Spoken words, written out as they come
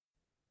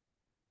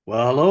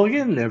Well, hello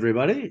again,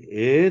 everybody.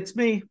 It's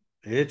me.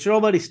 It's your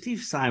old buddy, Steve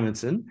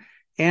Simonson.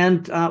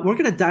 And we're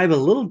going to dive a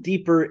little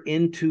deeper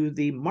into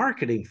the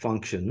marketing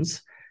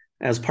functions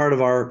as part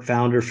of our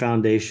Founder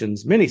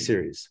Foundations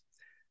mini-series.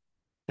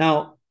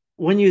 Now,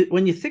 when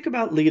you think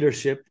about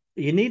leadership,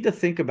 you need to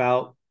think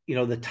about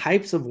the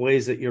types of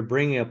ways that you're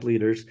bringing up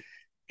leaders.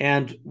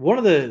 And one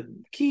of the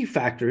key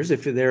factors,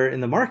 if they're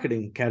in the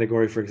marketing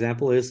category, for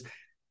example, is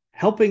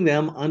helping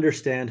them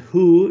understand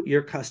who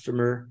your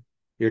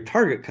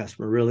target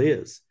customer really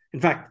is. In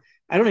fact,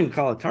 I don't even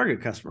call it target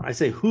customer. I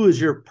say, who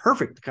is your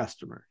perfect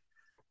customer?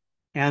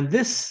 And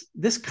this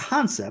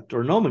concept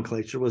or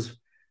nomenclature was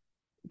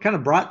kind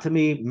of brought to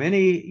me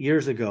many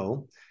years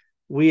ago.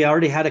 We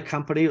already had a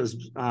company. It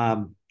was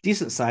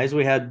decent size.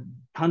 We had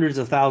hundreds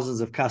of thousands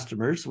of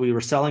customers. We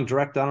were selling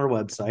direct on our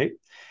website.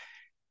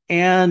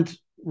 And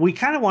we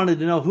kind of wanted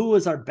to know who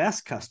was our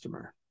best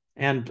customer.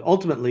 And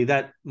ultimately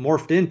that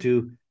morphed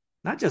into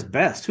not just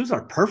best, who's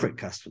our perfect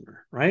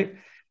customer, right?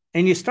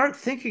 And you start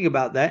thinking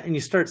about that and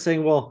you start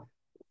saying, well,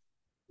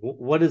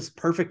 what does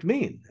perfect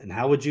mean? And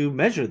how would you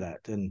measure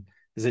that? And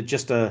is it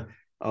just a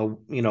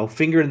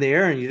finger in the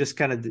air and you just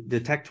kind of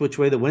detect which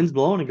way the wind's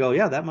blowing and go,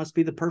 yeah, that must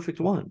be the perfect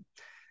one?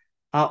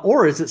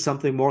 Or is it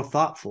something more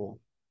thoughtful?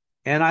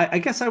 And I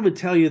guess I would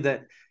tell you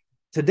that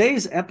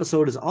today's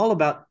episode is all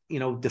about,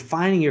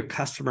 defining your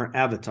customer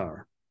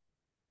avatar.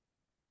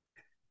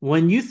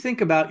 When you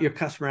think about your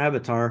customer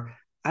avatar,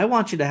 I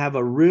want you to have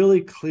a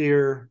really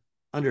clear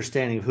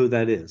understanding of who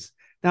that is.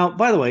 Now,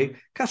 by the way,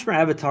 customer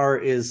avatar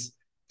is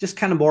just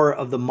kind of more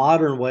of the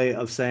modern way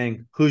of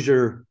saying who's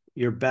your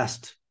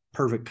best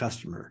perfect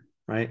customer,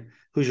 right?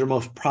 Who's your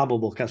most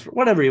probable customer,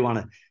 whatever you want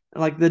to,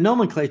 like the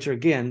nomenclature.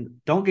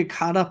 Again, don't get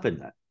caught up in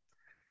that.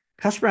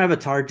 Customer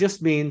avatar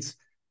just means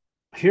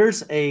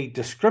here's a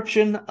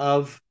description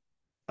of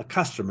a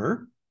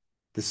customer,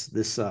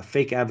 this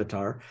fake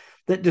avatar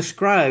that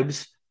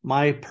describes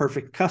my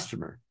perfect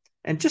customer.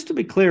 And just to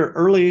be clear,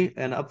 early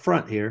and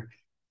upfront here,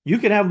 you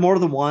can have more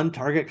than one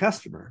target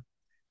customer.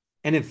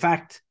 And in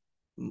fact,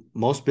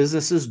 most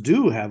businesses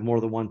do have more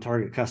than one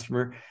target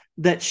customer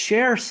that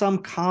share some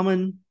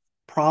common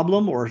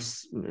problem or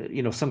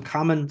some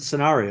common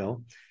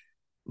scenario,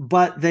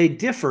 but they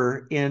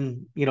differ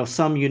in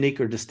some unique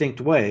or distinct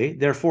way.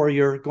 Therefore,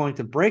 you're going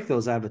to break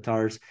those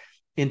avatars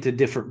into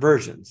different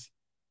versions.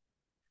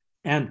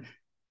 And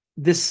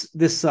this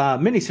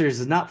mini-series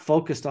is not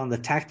focused on the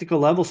tactical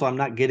level, so I'm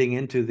not getting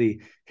into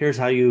here's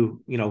how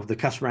the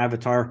customer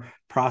avatar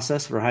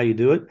process for how you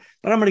do it,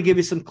 but I'm going to give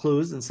you some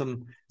clues and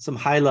some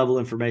high level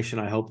information,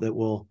 I hope, that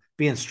will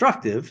be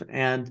instructive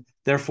and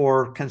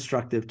therefore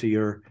constructive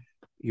to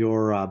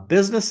your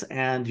business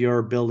and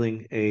you're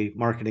building a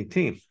marketing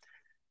team.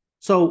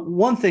 So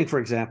one thing, for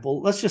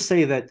example, let's just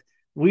say that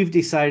we've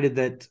decided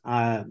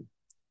that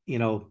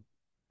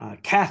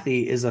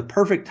Kathy is a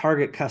perfect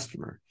target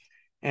customer.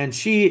 And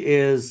she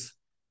is,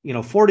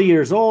 40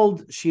 years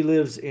old. She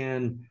lives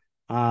in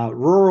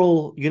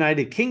rural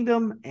United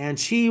Kingdom, and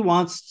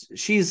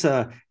she's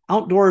a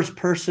outdoors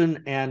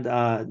person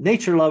and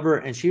nature lover,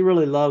 and she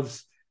really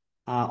loves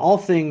all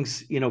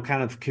things,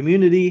 kind of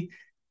community.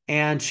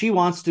 And she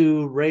wants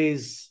to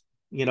raise,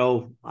 I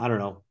don't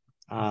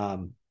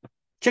know,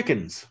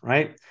 chickens,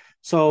 right?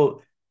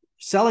 So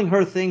selling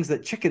her things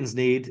that chickens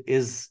need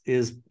is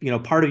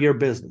part of your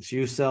business.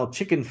 You sell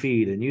chicken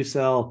feed and you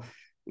sell,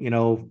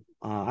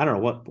 I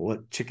don't know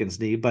what chickens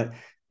need, but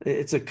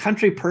it's a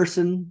country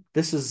person.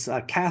 This is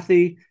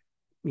Kathy,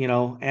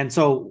 and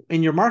so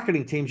in your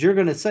marketing teams, you're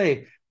going to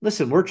say,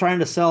 listen, we're trying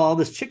to sell all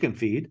this chicken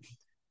feed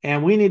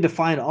and we need to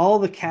find all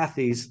the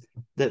Kathys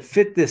that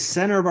fit this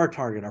center of our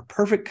target, our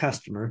perfect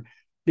customer,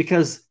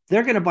 because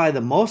they're going to buy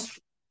the most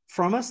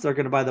from us. They're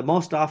going to buy the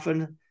most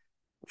often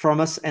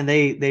from us, and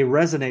they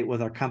resonate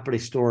with our company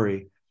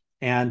story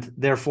and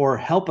therefore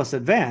help us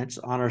advance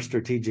on our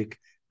strategic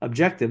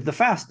objective the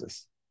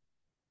fastest.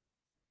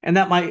 And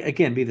that might,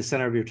 again, be the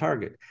center of your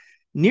target.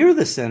 Near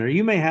the center,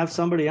 you may have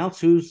somebody else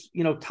who's,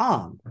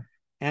 Tom.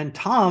 And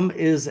Tom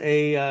is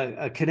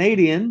a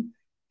Canadian,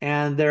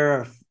 and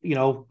they're,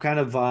 kind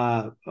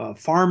of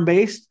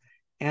farm-based,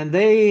 and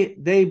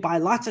they buy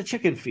lots of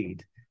chicken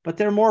feed, but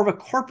they're more of a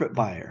corporate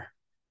buyer,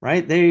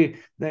 right?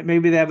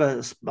 Maybe they have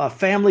a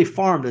family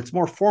farm that's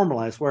more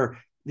formalized, where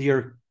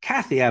your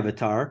Kathy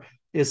avatar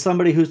is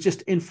somebody who's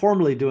just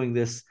informally doing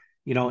this,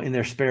 in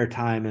their spare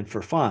time and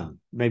for fun.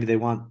 Maybe they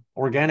want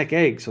organic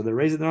eggs, so they're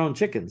raising their own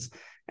chickens.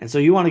 And so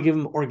you want to give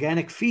them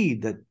organic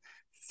feed that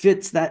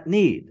fits that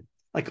need.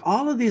 Like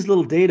all of these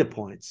little data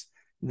points,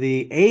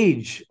 the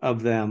age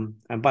of them.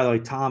 And by the way,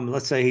 Tom,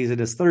 let's say he's in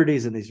his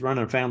 30s and he's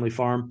running a family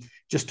farm,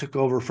 just took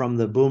over from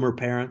the boomer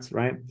parents,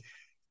 right?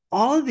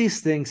 All of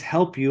these things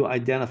help you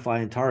identify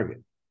and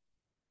target.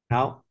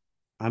 Now,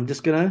 I'm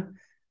just going to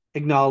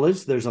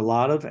acknowledge there's a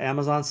lot of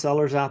Amazon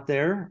sellers out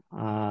there.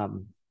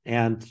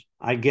 And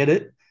I get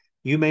it.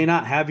 You may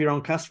not have your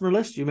own customer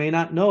list. You may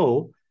not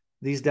know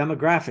these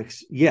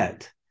demographics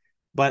yet,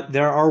 but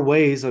there are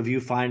ways of you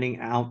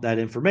finding out that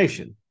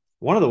information.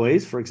 One of the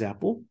ways, for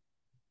example,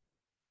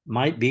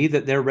 might be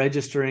that they're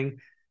registering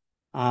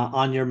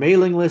on your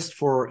mailing list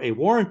for a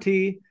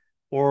warranty,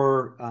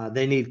 or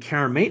they need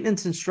care and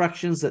maintenance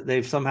instructions that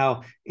they've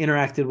somehow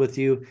interacted with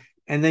you.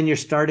 And then you're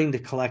starting to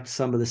collect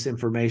some of this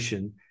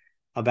information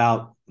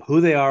about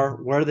who they are,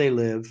 where they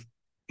live.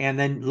 And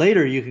then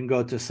later you can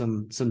go to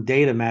some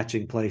data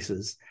matching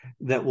places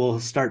that will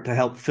start to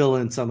help fill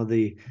in some of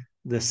the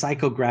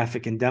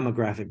psychographic and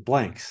demographic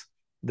blanks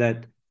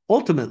that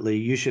ultimately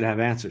you should have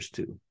answers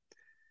to.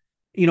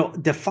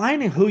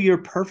 Defining who your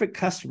perfect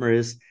customer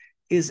is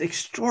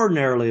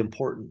extraordinarily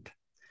important.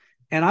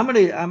 And I'm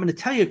going to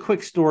tell you a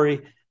quick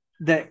story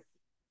that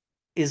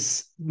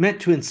is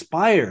meant to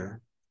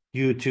inspire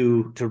you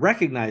to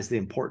recognize the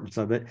importance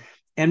of it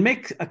and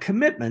make a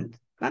commitment,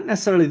 not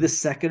necessarily this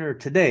second or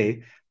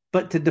today,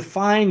 but to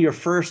define your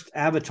first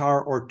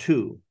avatar or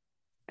two.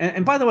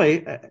 And by the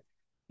way,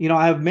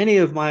 I have many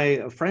of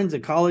my friends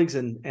and colleagues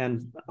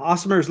and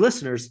Awesomers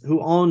listeners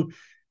who own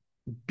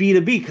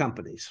B2B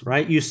companies,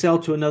 right? You sell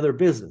to another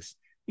business.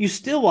 You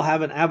still will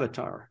have an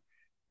avatar,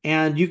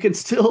 and you can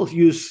still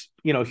use,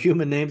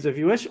 human names if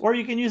you wish, or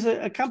you can use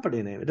a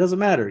company name. It doesn't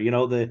matter.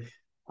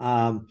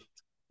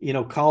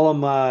 Call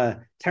them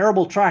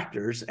Terrible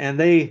Tractors, and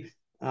they,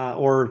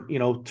 or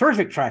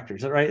Terrific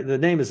Tractors, right? The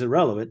name is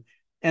irrelevant.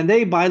 And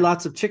they buy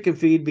lots of chicken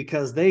feed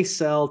because they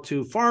sell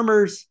to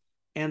farmers,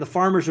 and the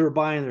farmers who are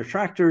buying their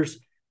tractors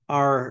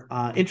are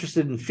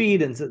interested in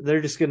feed, and so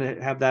they're just going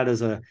to have that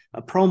as a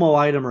promo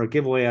item or a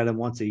giveaway item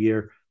once a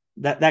year.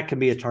 That can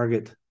be a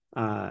target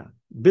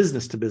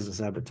business to business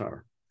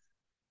avatar.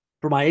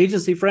 For my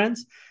agency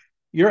friends,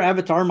 your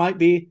avatar might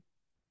be,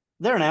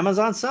 they're an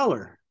Amazon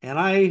seller, and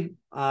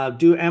I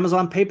do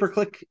Amazon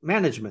pay-per-click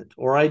management,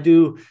 or I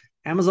do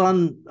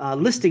Amazon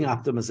listing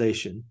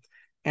optimization.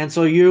 And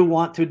so you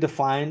want to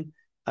define,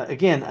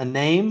 again, a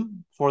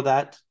name for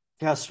that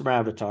customer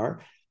avatar,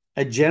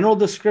 a general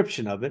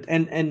description of it.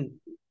 And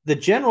the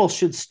general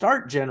should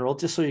start general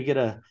just so you get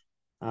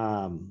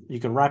you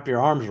can wrap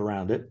your arms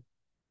around it,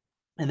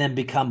 and then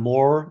become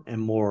more and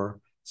more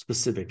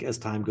specific as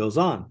time goes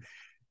on.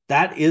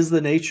 That is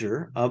the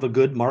nature of a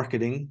good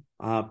marketing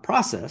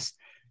process.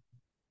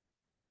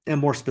 And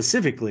more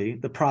specifically,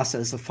 the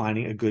process of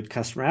finding a good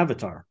customer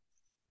avatar.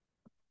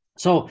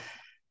 So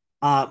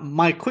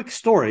my quick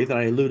story that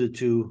I alluded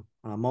to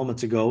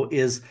moments ago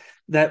is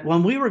that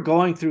when we were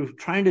going through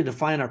trying to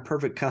define our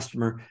perfect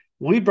customer,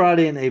 we brought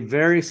in a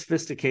very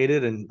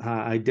sophisticated and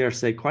I dare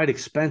say quite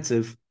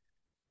expensive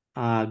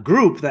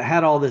group that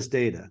had all this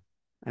data.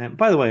 And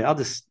by the way, I'll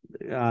just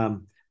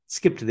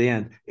skip to the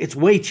end. It's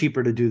way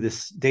cheaper to do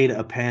this data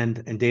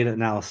append and data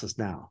analysis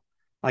now.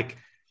 Like,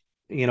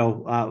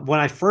 when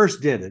I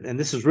first did it, and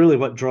this is really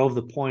what drove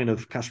the point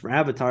of customer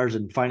avatars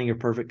and finding your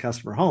perfect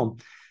customer home.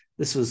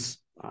 This was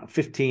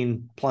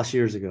 15 plus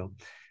years ago.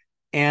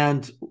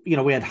 And,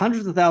 we had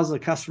hundreds of thousands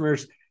of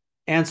customers.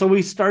 And so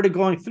we started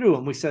going through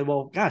and we said,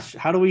 well, gosh,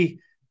 how do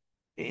we,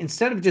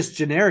 instead of just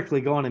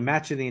generically going and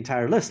matching the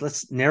entire list,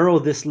 let's narrow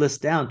this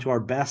list down to our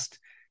best,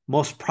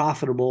 most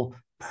profitable,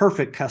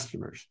 perfect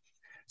customers.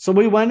 So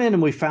we went in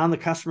and we found the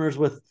customers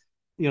with,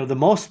 the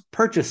most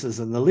purchases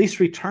and the least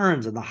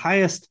returns and the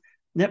highest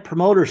net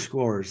promoter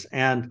scores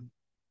and,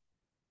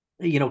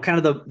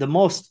 kind of the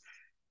most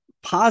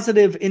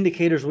positive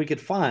indicators we could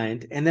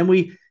find. And then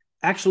we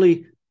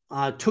actually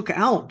took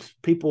out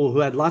people who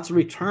had lots of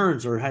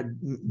returns or had,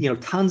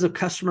 tons of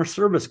customer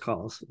service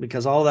calls,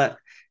 because all that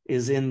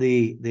is in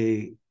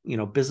the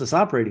business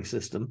operating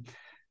system.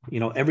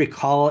 Every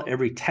call,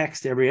 every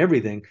text,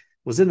 everything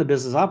was in the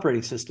business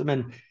operating system.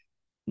 And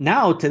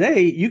now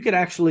today you could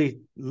actually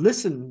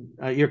listen,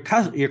 your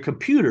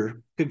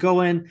computer could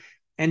go in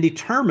and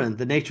determine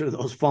the nature of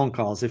those phone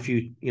calls if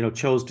you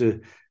chose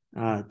to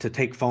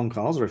take phone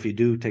calls, or if you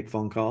do take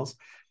phone calls,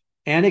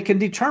 and it can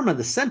determine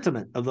the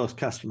sentiment of those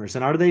customers.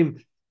 And are they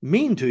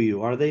mean to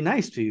you? Are they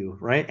nice to you?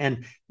 Right.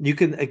 And you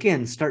can,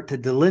 again, start to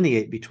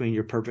delineate between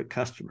your perfect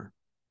customer.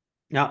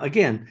 Now,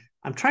 again,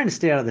 I'm trying to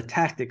stay out of the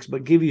tactics,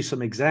 but give you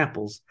some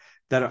examples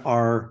that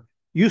are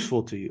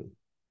useful to you.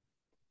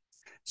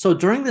 So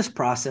during this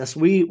process,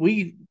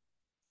 we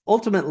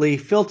ultimately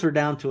filter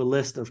down to a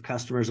list of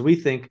customers we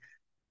think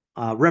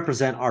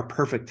represent our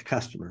perfect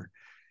customer.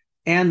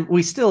 And it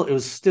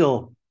was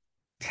still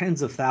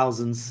tens of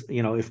thousands,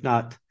 if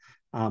not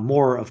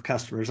more of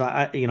customers.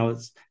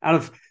 It's out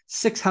of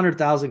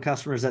 600,000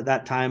 customers at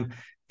that time,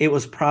 it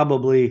was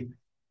probably,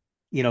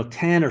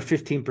 10 or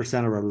 15%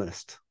 of our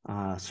list,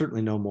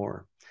 certainly no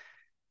more.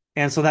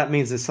 And so that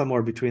means it's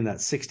somewhere between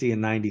that 60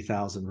 and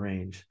 90,000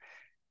 range.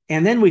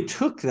 And then we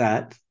took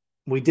that,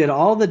 we did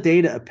all the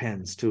data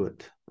appends to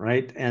it,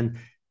 right? And,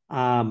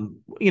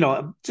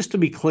 just to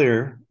be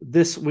clear,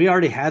 we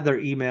already had their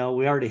email,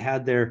 we already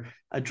had their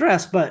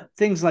address, but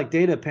things like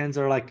data appends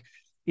are like,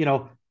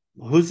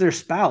 who's their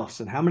spouse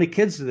and how many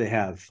kids do they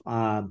have?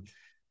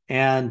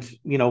 And,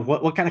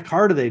 what kind of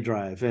car do they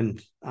drive?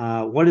 And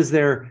what is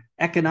their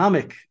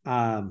economic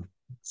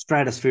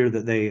stratosphere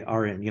that they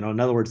are in? In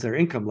other words, their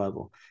income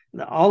level.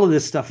 All of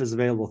this stuff is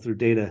available through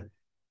data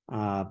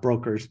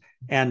brokers.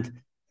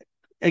 And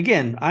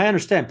again, I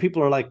understand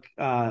people are like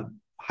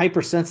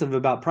hypersensitive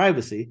about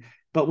privacy.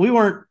 but we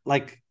weren't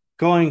like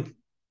going,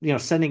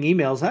 sending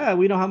emails. Hey,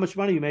 we know how much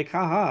money you make.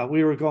 Ha ha.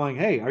 We were going,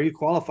 hey, are you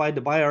qualified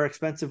to buy our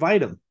expensive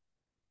item?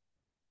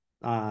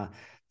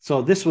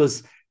 So this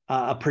was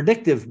a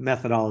predictive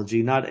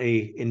methodology, not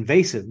a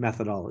invasive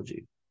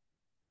methodology.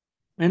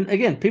 And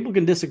again, people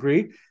can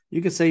disagree.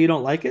 You can say you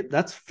don't like it.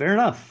 That's fair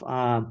enough.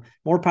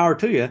 More power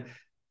to you.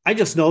 I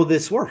just know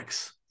this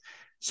works.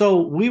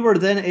 So we were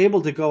then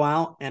able to go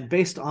out and,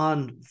 based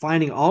on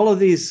finding all of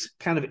these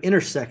kind of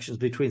intersections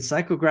between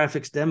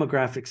psychographics,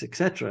 demographics,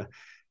 etc.,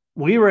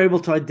 we were able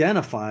to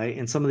identify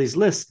in some of these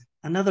lists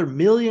another 1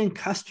 million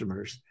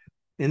customers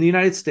in the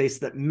United States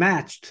that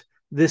matched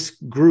this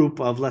group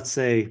of, let's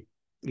say,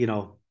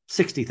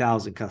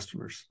 60,000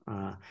 customers.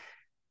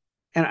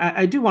 And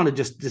I do want to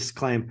just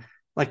disclaim,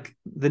 like,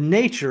 the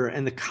nature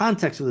and the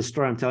context of the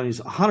story I'm telling you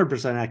is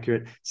 100%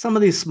 accurate. Some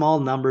of these small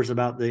numbers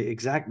about the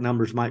exact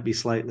numbers might be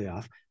slightly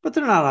off, but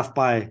they're not off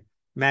by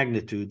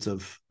magnitudes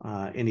of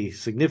any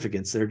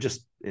significance. They're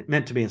just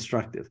meant to be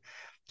instructive.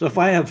 So if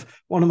I have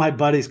one of my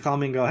buddies call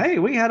me and go, hey,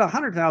 we had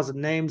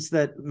 100,000 names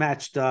that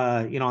matched,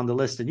 on the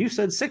list, and you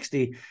said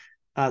 60,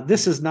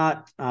 this is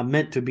not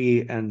meant to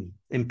be an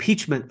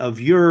impeachment of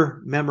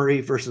your memory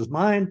versus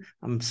mine.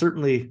 I'm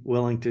certainly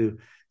willing to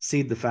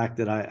cede the fact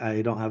that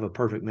I don't have a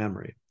perfect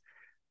memory.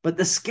 But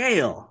the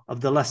scale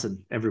of the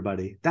lesson,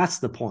 everybody, that's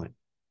the point.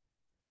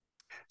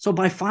 So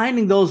by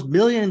finding those 1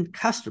 million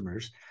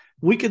customers,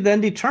 we could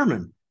then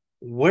determine,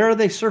 where are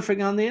they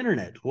surfing on the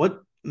internet? What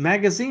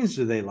magazines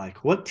do they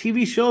like? What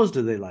TV shows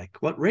do they like?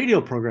 What radio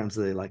programs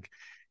do they like?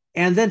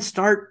 And then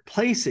start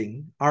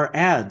placing our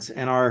ads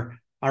and our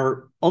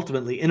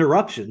ultimately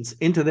interruptions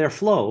into their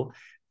flow.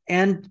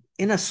 And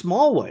in a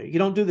small way, you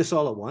don't do this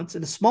all at once,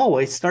 in a small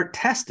way, start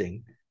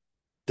testing,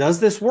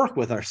 does this work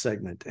with our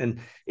segment? And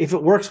if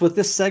it works with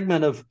this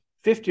segment of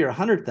 50 or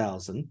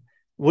 100,000,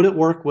 would it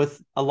work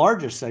with a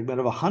larger segment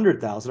of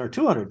 100,000 or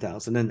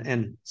 200,000,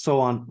 and so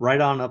on,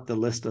 right on up the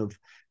list of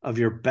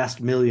your best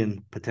 1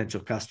 million potential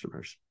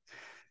customers?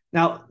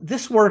 Now,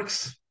 this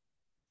works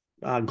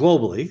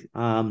globally,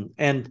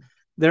 and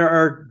there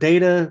are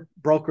data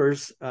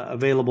brokers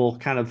available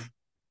kind of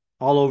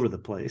all over the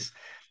place.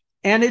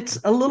 And it's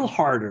a little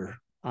harder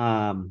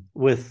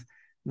with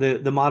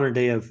the modern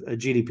day of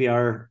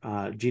GDPR,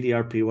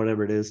 GDRP,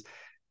 whatever it is.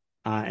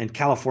 And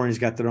California's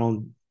got their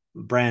own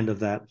brand of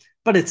that,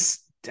 but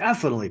it's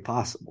definitely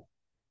possible.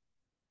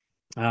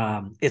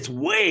 It's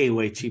way,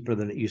 way cheaper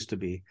than it used to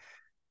be.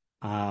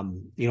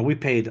 We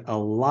paid a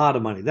lot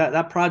of money.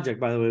 That project,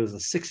 by the way, was a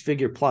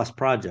 6-figure plus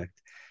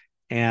project.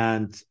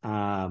 And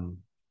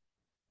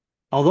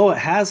although it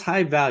has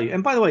high value,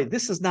 and by the way,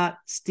 this is not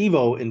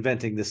Steve-O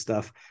inventing this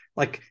stuff.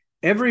 Like,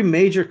 every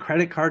major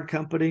credit card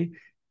company,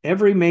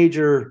 every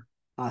major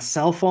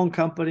cell phone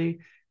company,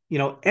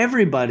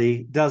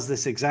 everybody does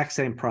this exact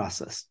same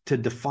process to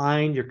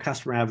define your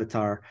customer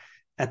avatar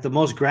at the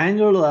most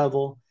granular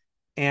level,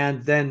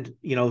 and then,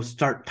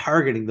 start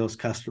targeting those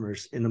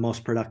customers in the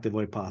most productive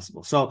way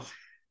possible. So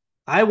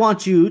I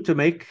want you to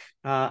make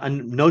a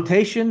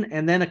notation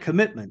and then a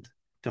commitment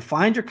to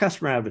find your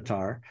customer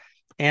avatar.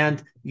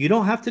 And you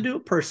don't have to do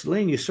it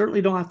personally, and you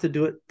certainly don't have to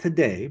do it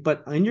today,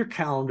 but in your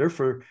calendar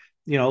for,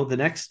 the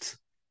next,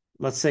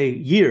 let's say,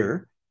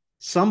 year,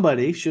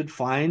 somebody should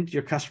find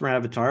your customer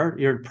avatar,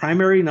 your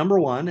primary number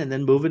one, and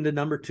then move into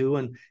number two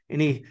and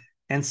any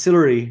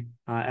ancillary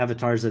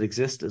avatars that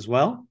exist as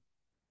well.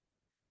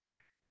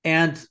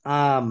 And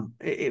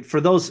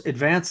for those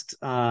advanced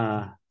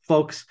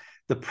folks,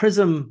 the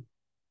Prism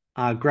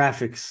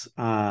graphics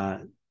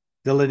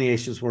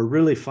delineations were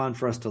really fun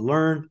for us to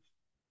learn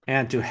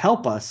and to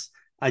help us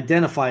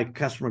identify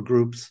customer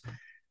groups.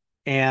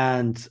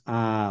 And,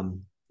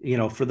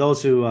 for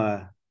those who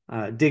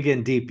dig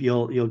in deep,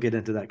 you'll get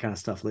into that kind of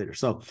stuff later.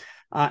 So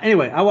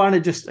anyway, I want to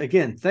just,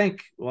 again,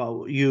 thank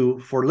you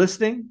for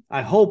listening.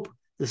 I hope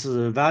this is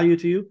of value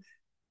to you.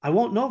 I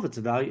won't know if it's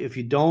a value if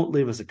you don't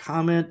leave us a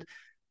comment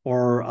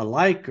or a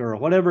like or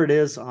whatever it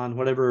is on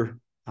whatever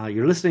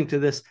you're listening to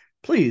this.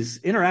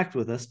 Please interact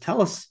with us.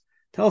 Tell us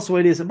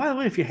what it is. And by the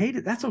way, if you hate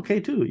it, that's okay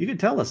too. You can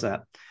tell us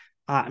that.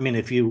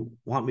 If you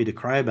want me to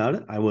cry about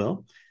it, I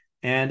will.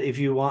 And if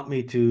you want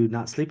me to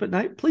not sleep at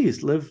night,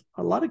 please leave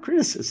a lot of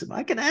criticism.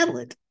 I can handle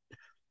it.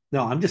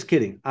 No, I'm just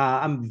kidding.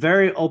 I'm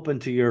very open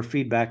to your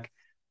feedback.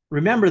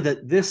 Remember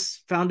that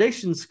this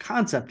Foundations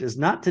concept is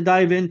not to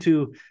dive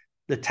into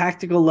the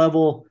tactical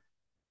level.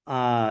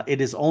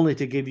 It is only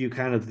to give you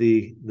kind of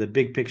the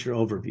big picture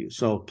overview.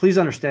 So please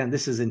understand,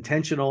 this is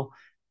intentional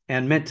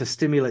and meant to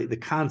stimulate the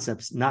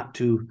concepts, not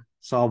to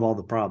solve all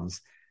the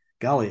problems.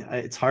 Golly,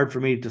 it's hard for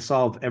me to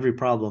solve every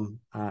problem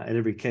at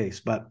every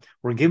case, but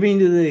we're giving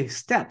you the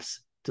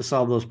steps to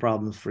solve those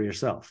problems for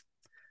yourself.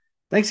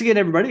 Thanks again,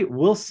 everybody.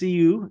 We'll see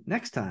you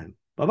next time.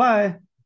 Bye-bye.